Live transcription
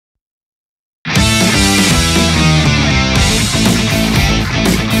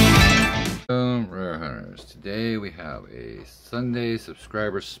we have a Sunday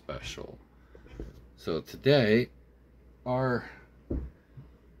subscriber special. So today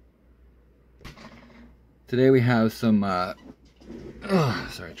we have some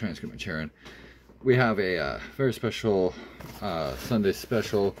sorry, trying to scoot my chair in. We have a very special Sunday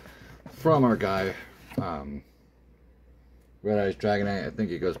special from our guy Red Eyes Dragonite. I think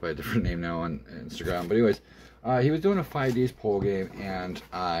he goes by a different name now on Instagram, but anyways, he was doing a 5Ds poll game and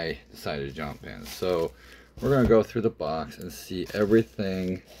I decided to jump in. So we're gonna go through the box and see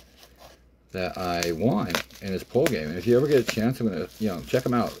everything that I won in his poll game. And if you ever get a chance, I'm gonna, check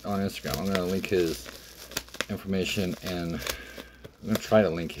him out on Instagram. I'm gonna link his information, and I'm gonna try to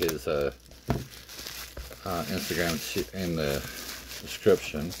link his Instagram in the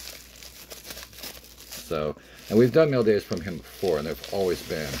description. So, and we've done mail days from him before, and they've always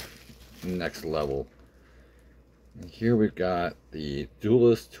been next level. And here we've got the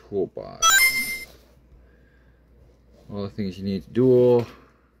Duelist Toolbox. All the things you need to duel.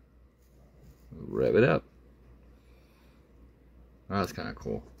 Rev it up. Oh, that's kind of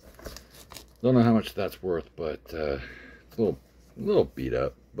cool. Don't know how much that's worth, but it's a little beat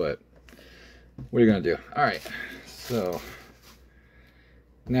up. But what are you gonna do? All right. So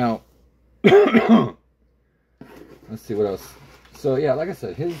now, let's see what else. So yeah, like I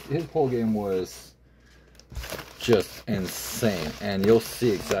said, his poll game was just insane, and you'll see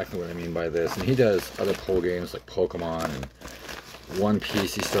exactly what I mean by this. And he does other poll games like Pokemon and One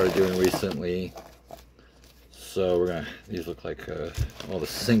Piece he started doing recently. So these look like all the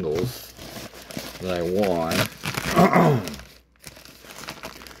singles that I won.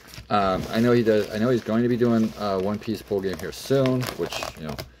 I know he's going to be doing One Piece poll game here soon, which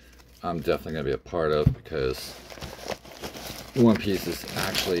I'm definitely going to be a part of, because One Piece is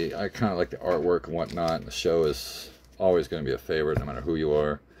actually, I kind of like the artwork and whatnot, and the show is always going to be a favorite no matter who you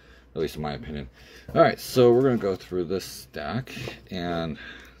are, at least in my opinion. Alright, so we're going to go through this stack and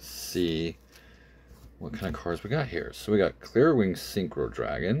see what kind of cards we got here. So we got Clear Wing Synchro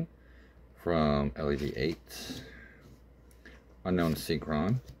Dragon from LED 8, Unknown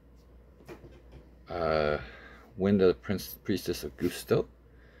Synchron, Winda Priestess of Gusto,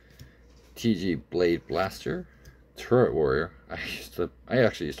 TG Blade Blaster, Turret Warrior. I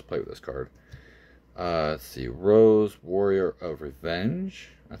actually used to play with this card. Let's see, Rose Warrior of Revenge.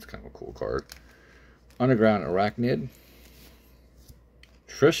 That's kind of a cool card. Underground Arachnid,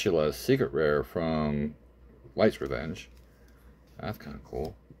 Trishula's Secret Rare from Light's Revenge. That's kind of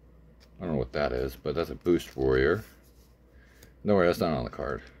cool. I don't know what that is, but that's a Boost Warrior. No worry, that's not on the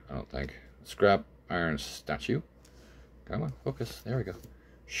card, I don't think. Scrap Iron Statue. Come on, focus. There we go.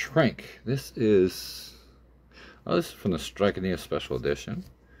 Shrink. This is from the Strikania Special Edition.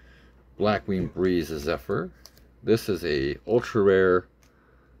 Blackwing Breeze Zephyr. This is a ultra rare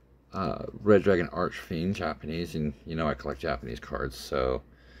Red Dragon Archfiend, Japanese, and I collect Japanese cards, so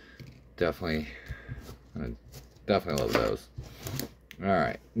definitely love those.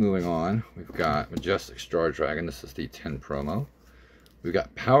 Alright, moving on, we've got Majestic Star Dragon. This is the 10 promo. We've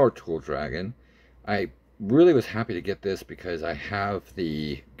got Power Tool Dragon. I really was happy to get this because I have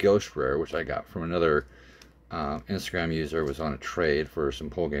the Ghost Rare, which I got from another Instagram user. It was on a trade for some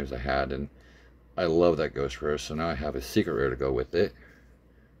poll games I had, and I love that Ghost Rare, so now I have a Secret Rare to go with it.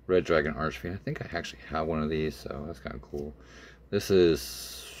 Red Dragon Archfiend. I think I actually have one of these, so that's kind of cool. This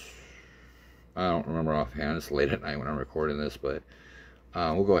is, I don't remember offhand, it's late at night when I'm recording this, but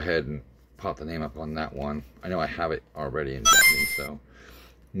we'll go ahead and pop the name up on that one. I know I have it already in Japanese, so.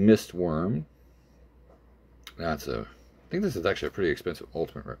 Mistworm. I think this is actually a pretty expensive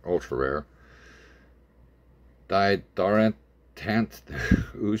ultra rare. Darant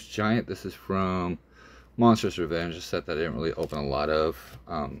Ooze Giant. This is from Monstrous Revenge, a set that I didn't really open a lot of.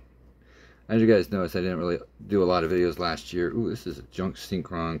 As you guys noticed, I didn't really do a lot of videos last year. Ooh, this is a Junk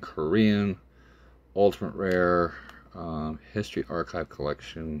Synchron Korean Ultimate Rare History Archive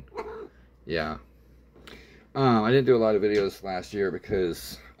Collection. Yeah. I didn't do a lot of videos last year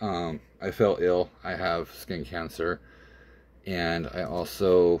because I fell ill. I have skin cancer, and I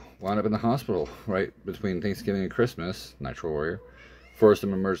also wound up in the hospital right between Thanksgiving and Christmas, Nitro Warrior, for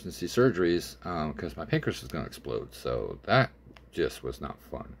some emergency surgeries because my pancreas was going to explode. So that just was not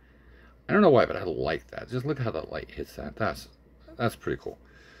fun. I don't know why, but I like that. Just look at how the light hits that. That's pretty cool.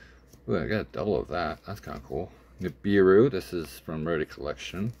 Ooh, I got a double of that. That's kind of cool. Nibiru. This is from Rarity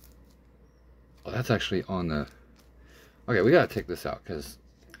Collection. Oh, that's actually on the... Okay, we gotta take this out, because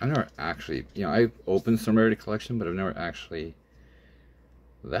I've never actually... I've opened some Rarity Collection, but I've never actually...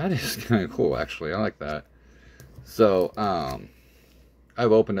 That is kind of cool, actually. I like that. So,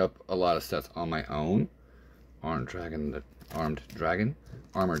 I've opened up a lot of sets on my own. Armored Dragon.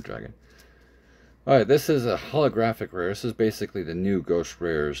 Alright, this is a holographic rare. This is basically the new Ghost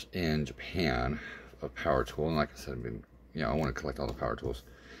Rares in Japan of Power Tool. And like I said, I want to collect all the Power Tools.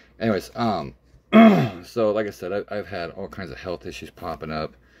 Anyways, so like I said, I've had all kinds of health issues popping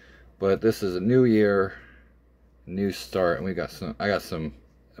up. But this is a new year, new start, and I got some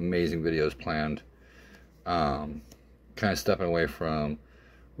amazing videos planned. Kind of stepping away from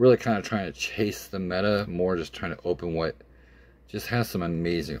really kind of trying to chase the meta, more just trying to open what just has some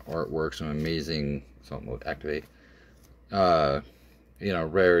amazing artwork, some amazing, something will activate,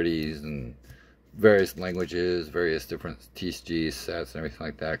 rarities and various languages, various different TCG sets and everything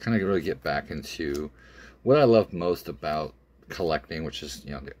like that. Kind of really get back into what I love most about collecting, which is,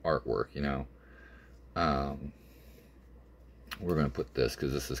 the artwork, we're going to put this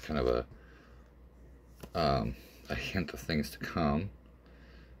because this is kind of a hint of things to come.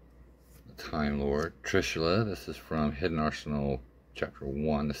 Time Lord, Trishula. This is from Hidden Arsenal Chapter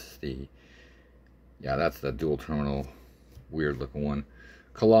 1. This is that's the dual terminal, weird looking one.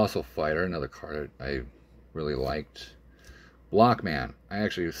 Colossal Fighter, another card I really liked. Blockman. I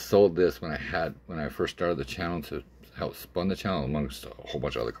actually sold this when I first started the channel to help spun the channel amongst a whole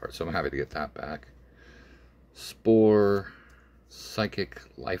bunch of other cards, so I'm happy to get that back. Spore, Psychic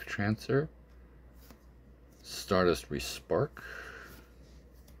Life Transfer, Stardust Respark,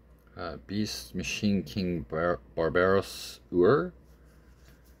 Beast Machine King Barbaros Ur,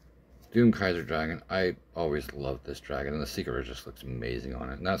 Doom Kaiser Dragon. I always loved this dragon, and the Secret Rare just looks amazing on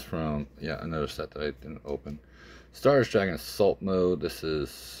it. And that's from another set that I didn't open. Stardust Dragon Assault Mode. This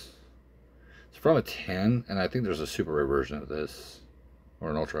is from a 10, and I think there's a super rare version of this, or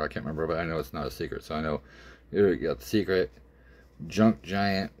an ultra. I can't remember, but I know it's not a secret. So I know you got the Secret, Junk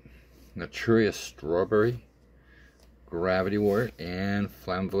Giant, Naturius Strawberry, Gravity Ward, and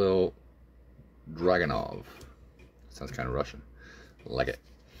Flamville Dragonov. Sounds kind of Russian. Like it.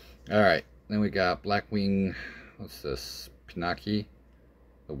 Alright, then we got Blackwing, what's this? Pinaki,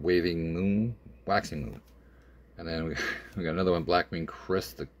 the Waving Moon, Waxing Moon. And then we got another one, Blackwing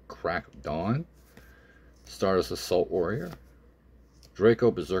Chris, the Crack of Dawn, Stardust Assault Warrior,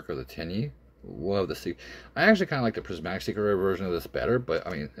 Draco Berserker, the Tenyi. Love the Secret. I actually kind of like the Prismatic Secret Rare version of this better, but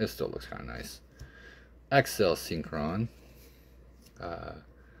I mean, it still looks kind of nice. Excel Synchron,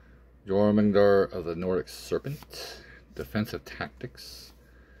 Jormungandr of the Nordic Serpent, Defensive Tactics,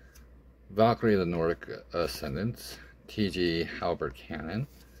 Valkyrie of the Nordic Ascendant, TG Halberd Cannon,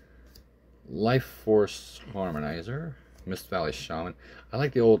 Life Force Harmonizer, Mist Valley Shaman. I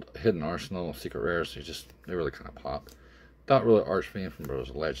like the old Hidden Arsenal Secret Rares. They really kind of pop. Thought Ruler Archfiend from Brothers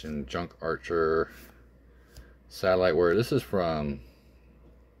of Legend, Junk Archer, Satellite Warrior. This is from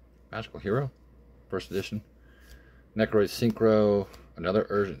Magical Hero, first edition. Necroid Synchro, another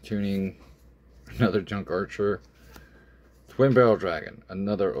Urgent Tuning, another Junk Archer. Twin Barrel Dragon,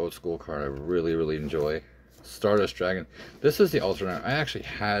 another old school card I really, really enjoy. Stardust Dragon. This is the alternate.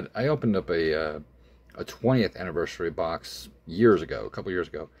 I opened up a 20th anniversary box years ago, a couple years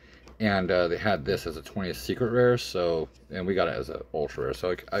ago, and they had this as a 20th secret rare. So, and we got it as an ultra rare.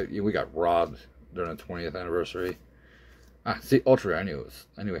 So we got robbed during the 20th anniversary. See, ultra rare. I knew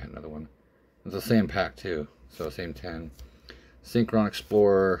we had another one. It's the same pack too. So same 10. Synchron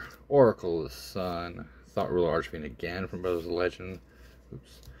Explorer, Oracle of the Sun, Thought Ruler Archfiend again from Brothers of Legend.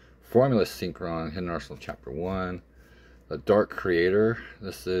 Oops. Formula Synchron, Hidden Arsenal Chapter 1. The Dark Creator.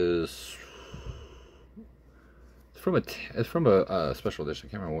 This is it's from a special edition.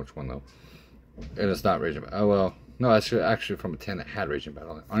 I can't remember which one though. And it's not Raging Battle. Oh well, no, it's actually from a 10 that had Raging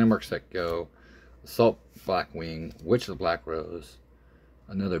Battle. On your mark, set, go. Assault Blackwing, Witch of the Black Rose.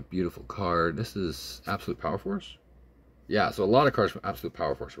 Another beautiful card. This is Absolute Power Force. Yeah, so a lot of cards from Absolute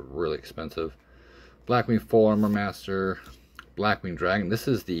Power Force are really expensive. Blackwing Full Armor Master, Blackwing Dragon. This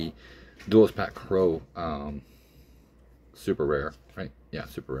is the Duelist Pack Crow super rare, right? Yeah,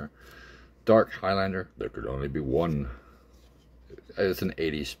 super rare. Dark Highlander. There could only be one. It's an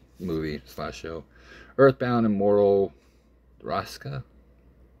 80s movie / show. Earthbound Immortal Raska.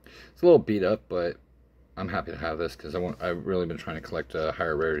 It's a little beat up, but I'm happy to have this because I've really been trying to collect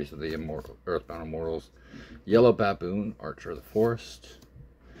higher rarities of the Earthbound Immortals. Yellow Baboon, Archer of the Forest.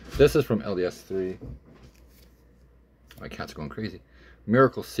 This is from LDS 3. My cat's going crazy.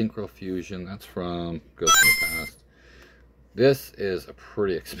 Miracle Synchro Fusion. That's from Ghost in the Past. This is a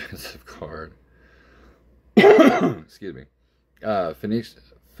pretty expensive card. Excuse me.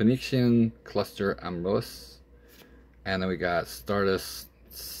 Phoenician Cluster Amaryllis. And then we got Stardust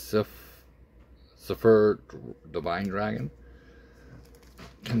Zephyr Divine Dragon.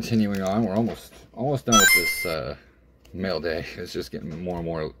 Continuing on, we're almost done with this mail day. It's just getting more and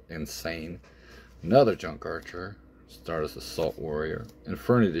more insane. Another Junk Archer, Stardust Assault Warrior,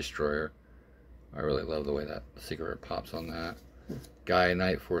 Inferno Destroyer, I really love the way that secret rare pops on that. Gaia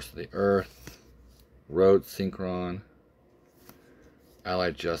Knight, Force of the Earth. Road Synchron.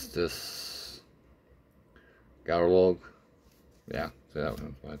 Allied Justice. Gaurlog. Yeah, see that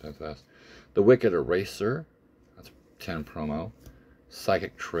one 5 times fast. The Wicked Eraser. That's 10 promo.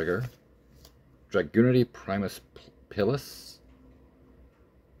 Psychic Trigger. Dragunity Primus Pilus.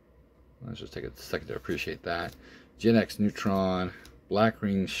 Let's just take a second to appreciate that. Gen X Neutron. Black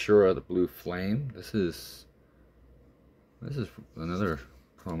Ring Shura, the Blue Flame. This is another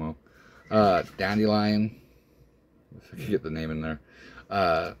promo. Dandelion. If I could get the name in there.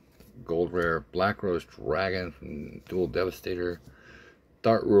 Gold Rare. Black Rose Dragon from Dual Devastator.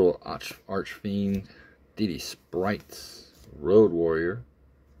 Dart Rule Archfiend. DD Sprites. Road Warrior.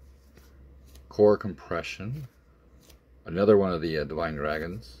 Core Compression. Another one of the Divine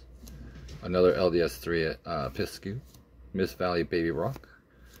Dragons. Another LDS3 Piscu. Miss Valley Baby Rock.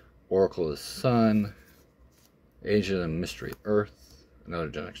 Oracle of the Sun. Agent of Mystery Earth. Another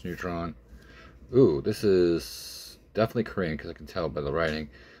Gen X Neutron. Ooh, this is definitely Korean because I can tell by the writing.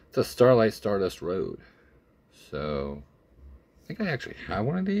 It's a Starlight Stardust Road. So, I think I actually have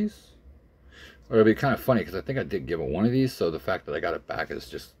one of these. Or it'll be kind of funny because I think I did give it one of these. So the fact that I got it back is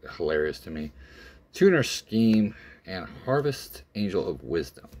just hilarious to me. Tuner Scheme and Harvest Angel of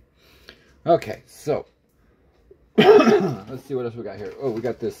Wisdom. Okay, so let's see what else we got here. Oh, we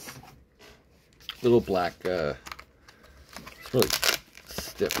got this little black, it's really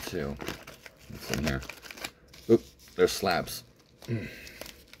stiff too. What's in here? Oop, there's slabs. Oop,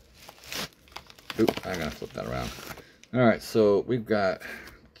 I'm gonna flip that around. Alright, so we've got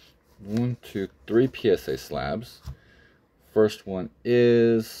 1, 2, 3 PSA slabs. First one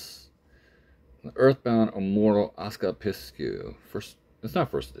is Earthbound Immortal Asuka Piscu. First, it's not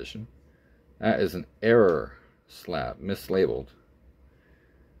first edition. That is an error slab, mislabeled.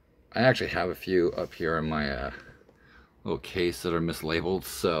 I actually have a few up here in my little case that are mislabeled,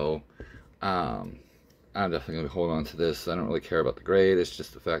 so I'm definitely going to hold on to this. I don't really care about the grade, it's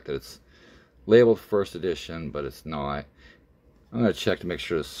just the fact that it's labeled first edition, but it's not. I'm going to check to make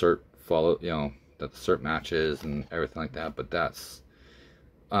sure the cert follow, you know, that the cert matches and everything like that, but that's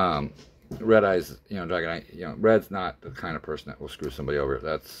Red Eyes, you know, Dragonite, you know, Red's not the kind of person that will screw somebody over.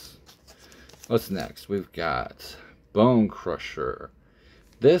 That's, what's next? We've got Bone Crusher.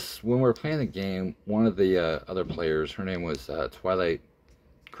 This, when we were playing the game, one of the other players, her name was Twilight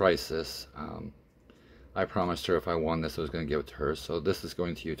Crisis. I promised her if I won this, I was going to give it to her. So this is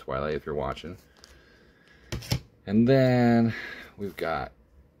going to you, Twilight, if you're watching. And then we've got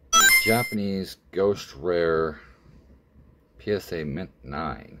Japanese Ghost Rare PSA Mint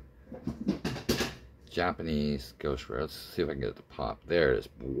 9. Japanese Ghost Rare. Let's see if I can get it to pop. There it is.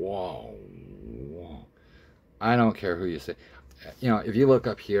 Whoa. Whoa. I don't care who you say. You know, if you look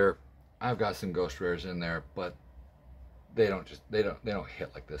up here, I've got some Ghost Rares in there, but they don't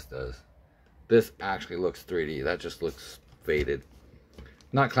hit like this does. This actually looks 3D. That just looks faded.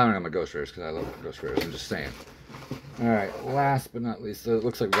 Not clowning on my Ghost Rares because I love my Ghost Rares. I'm just saying. Alright, last but not least, it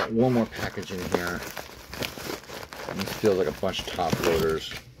looks like we got one more package in here. And this feels like a bunch of top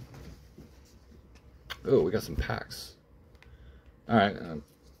loaders. Oh, we got some packs. Alright,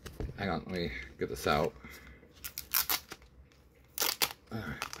 hang on, let me get this out.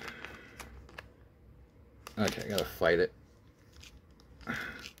 Alright. Okay, I gotta fight it.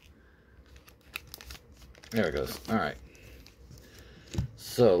 There it goes. Alright.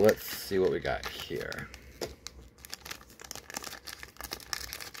 So, let's see what we got here.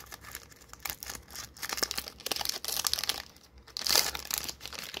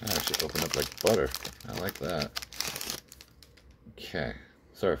 That actually opened up like butter. I like that. Okay.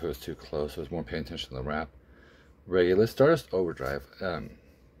 Sorry if it was too close. I was more paying attention to the wrap. Regular Stardust Overdrive.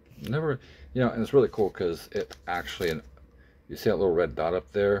 Never, you know, and it's really cool because it actually, you see that little red dot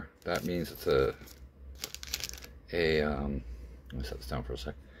up there? That means it's a let me set this down for a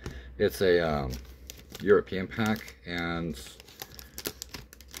sec. It's a European pack, and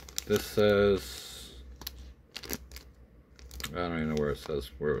this says, I don't even know where it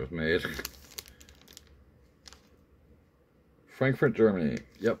says where it was made. Frankfurt, Germany.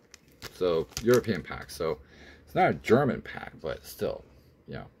 Yep. So European pack. So it's not a German pack, but still,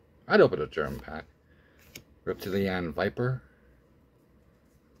 you know, I'd open a German pack. Reptilian Viper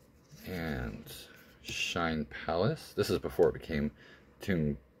and Shine Palace. This is before it became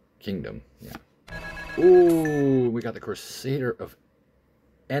Toon Kingdom. Yeah. Ooh, we got the Crusader of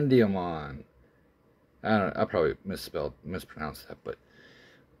Endymion. I don't know, I probably mispronounced that, but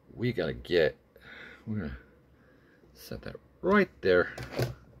we gotta get, we're gonna set that right there.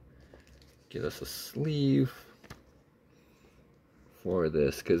 Get us a sleeve for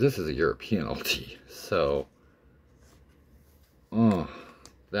this, because this is a European ulti. So, oh,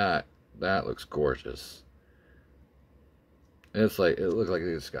 that looks gorgeous. It's like, it looks like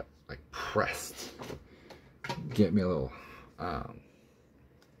it just got like pressed. Get me a little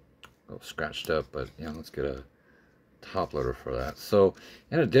scratched up, but you know, let's get a top loader for that. So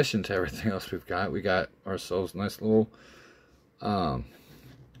in addition to everything else we got ourselves a nice little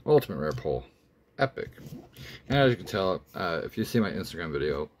ultimate rare pull. Epic. And as you can tell, if you see my Instagram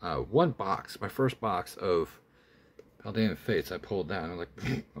video, one box, my first box of Paldean Fates, I pulled down. I'm like,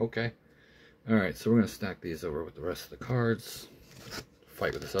 okay. Alright, so we're going to stack these over with the rest of the cards.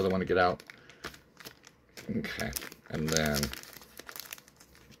 Fight with this other one to get out. Okay. And then,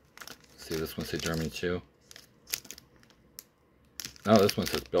 see, this one says Germany too. No, this one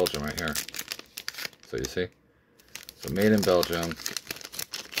says Belgium right here. So you see? So made in Belgium.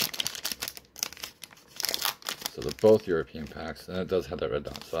 So they're both European packs, and it does have that red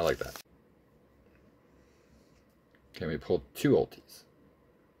dot, so I like that. Okay, we pulled two ultis.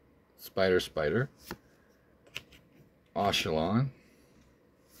 Spider, Oshalon,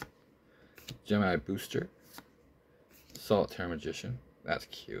 Gemini Booster, Solitaire Magician, that's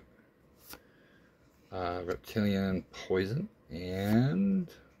cute, Reptilian Poison, and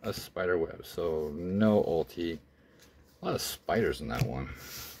a Spider Web. So no ulti, a lot of spiders in that one.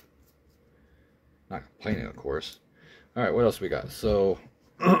 Not complaining, of course. Alright, what else we got? So,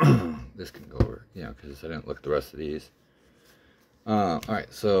 this can go over, you know, because I didn't look at the rest of these.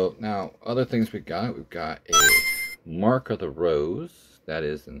 Alright, so now, other things we've got a Mark of the Rose. That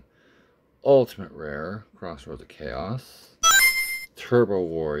is an ultimate rare, Crossroads of Chaos. Turbo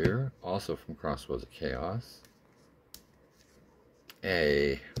Warrior, also from Crossroads of Chaos.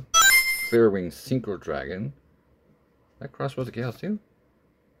 A Clearwing Synchro Dragon. Is that Crossroads of Chaos too?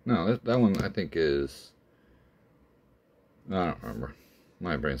 No, that one I think is... I don't remember.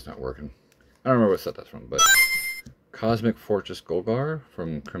 My brain's not working. I don't remember what set that's from, but... Cosmic Fortress Golgar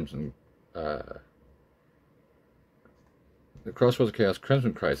from Crimson... the Crossroads of Chaos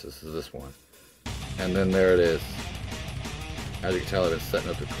Crimson Crisis is this one. And then there it is. As you can tell, I've been setting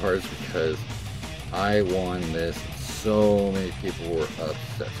up the cards because I won this. So many people were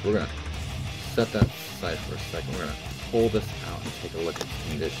upset. So we're going to set that aside for a second. We're going to pull this out and take a look at the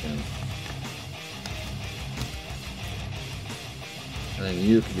condition. And then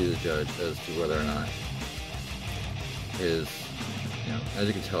you can be the judge as to whether or not his, you know, as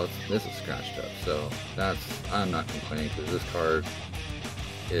you can tell, this is scratched up. So I'm not complaining because this card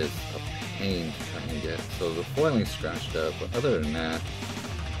is a pain to try and get. So the foiling's scratched up, but other than that,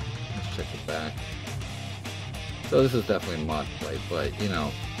 let's check the back. So this is definitely mod play, but you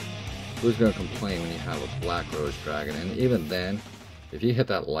know, who's going to complain when you have a Black Rose Dragon? And even then, if you hit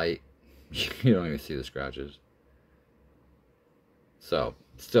that light, you don't even see the scratches. So,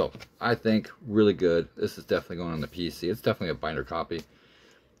 still, I think really good. This is definitely going on the PC. It's definitely a binder copy.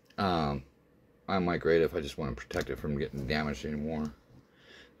 I might grade it if I just want to protect it from getting damaged anymore.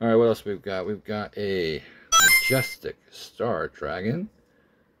 Alright, what else we've got? We've got a Majestic Star Dragon.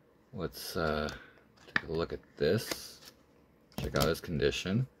 Let's take a look at this. Check out its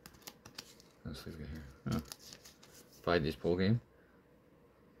condition. Let's see here. Oh. 5D's pull game.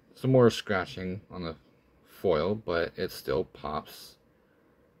 Some more scratching on the foil, but it still pops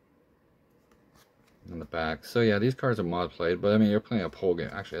in the back. So yeah, these cards are mod played, but I mean, you're playing a pull game.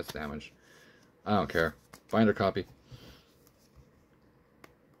 Actually, that's damage. I don't care. Binder copy.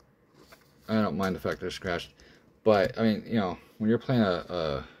 I don't mind the fact they're scratched, but I mean, you know, when you're playing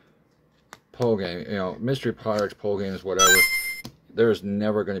a pull game, you know, mystery products, pull games, whatever, there's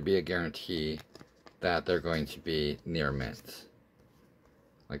never going to be a guarantee that they're going to be near mint.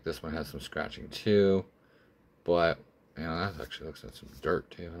 Like this one has some scratching too, but you know, that actually looks like some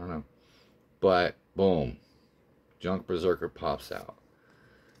dirt too. I don't know, but boom, Junk Berserker pops out.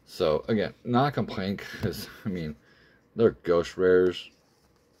 So again, not complaining because I mean, they're ghost rares,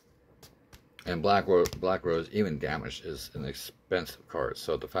 and Black Rose even damaged is an expensive card.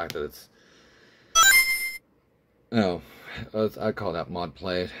 So the fact that it's, you know, I call that mod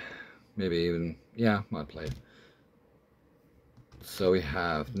played, maybe even, yeah, mod played. So we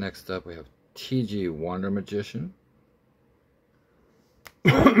have, next up we have TG Wonder Magician.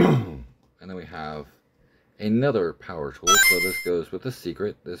 And then we have another power tool. So this goes with the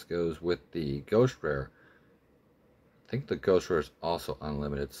secret. This goes with the ghost rare. I think the ghost rare is also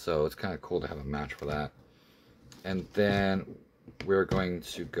unlimited, so it's kind of cool to have a match for that. And then we're going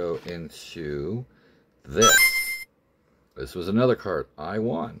to go into this. This was another card I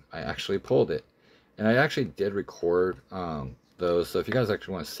won. I actually pulled it, and I actually did record those. So if you guys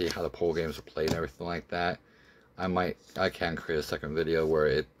actually want to see how the poll games are played and everything like that, I can create a second video where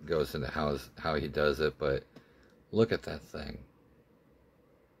it goes into how he does it, but look at that thing.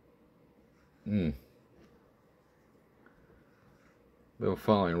 Been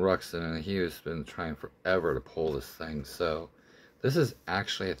following Ruxin, and he has been trying forever to pull this thing. So this is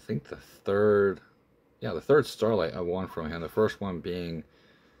actually, I think, the third Starlight I won from him. The first one being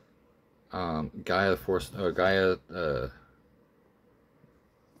Gaia the Force, Gaia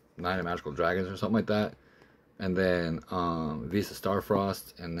 9 of Magical Dragons or something like that, and then Visa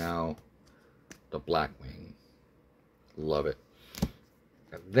Starfrost, and now the Blackwing. Love it.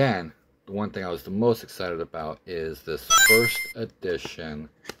 And then the one thing I was the most excited about is this first edition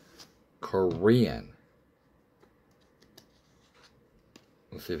Korean.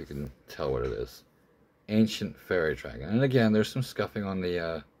 Let's see if you can tell what it is. Ancient Fairy Dragon. And again, there's some scuffing on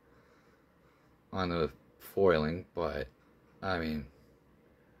the foiling, but I mean,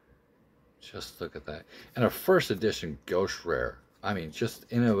 just look at that. And a first edition Ghost Rare. I mean, just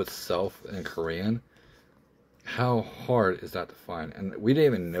in and of itself in Korean, how hard is that to find? And we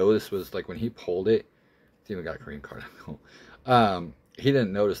didn't even know this was, like, when he pulled it, he even got a Korean card. He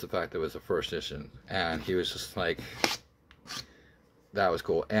didn't notice the fact that it was a first edition, and he was just like, that was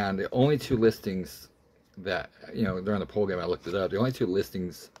cool. And the only two listings that, you know, during the poll game I looked it up, the only two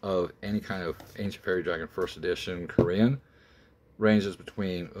listings of any kind of Ancient Fairy Dragon first edition Korean ranges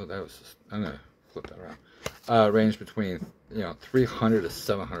between, oh, that was just, I'm gonna flip that around, range between, you know, $300 to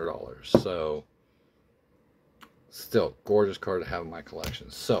 $700. So still gorgeous card to have in my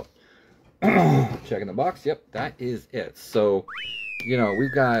collection. So checking the box, yep, that is it. So, you know, we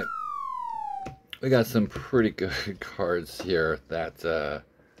got some pretty good cards here that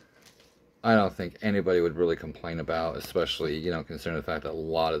I don't think anybody would really complain about, especially, you know, considering the fact that a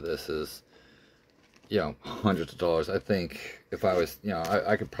lot of this is, you know, hundreds of dollars. I think if I was, you know,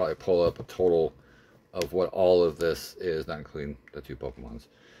 I could probably pull up a total of what all of this is, not including the 2 Pokemons.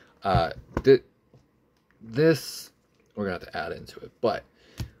 This, we're going to have to add into it. But,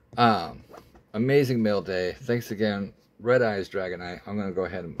 amazing mail day. Thanks again, Red Eyes Dragonite. I'm going to go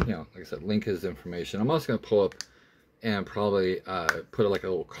ahead and, you know, like I said, link his information. I'm also going to pull up and probably put like a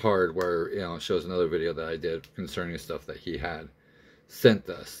little card where, you know, it shows another video that I did concerning stuff that he had sent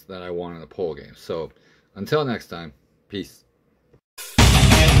us that I won in the poll game. So until next time, peace.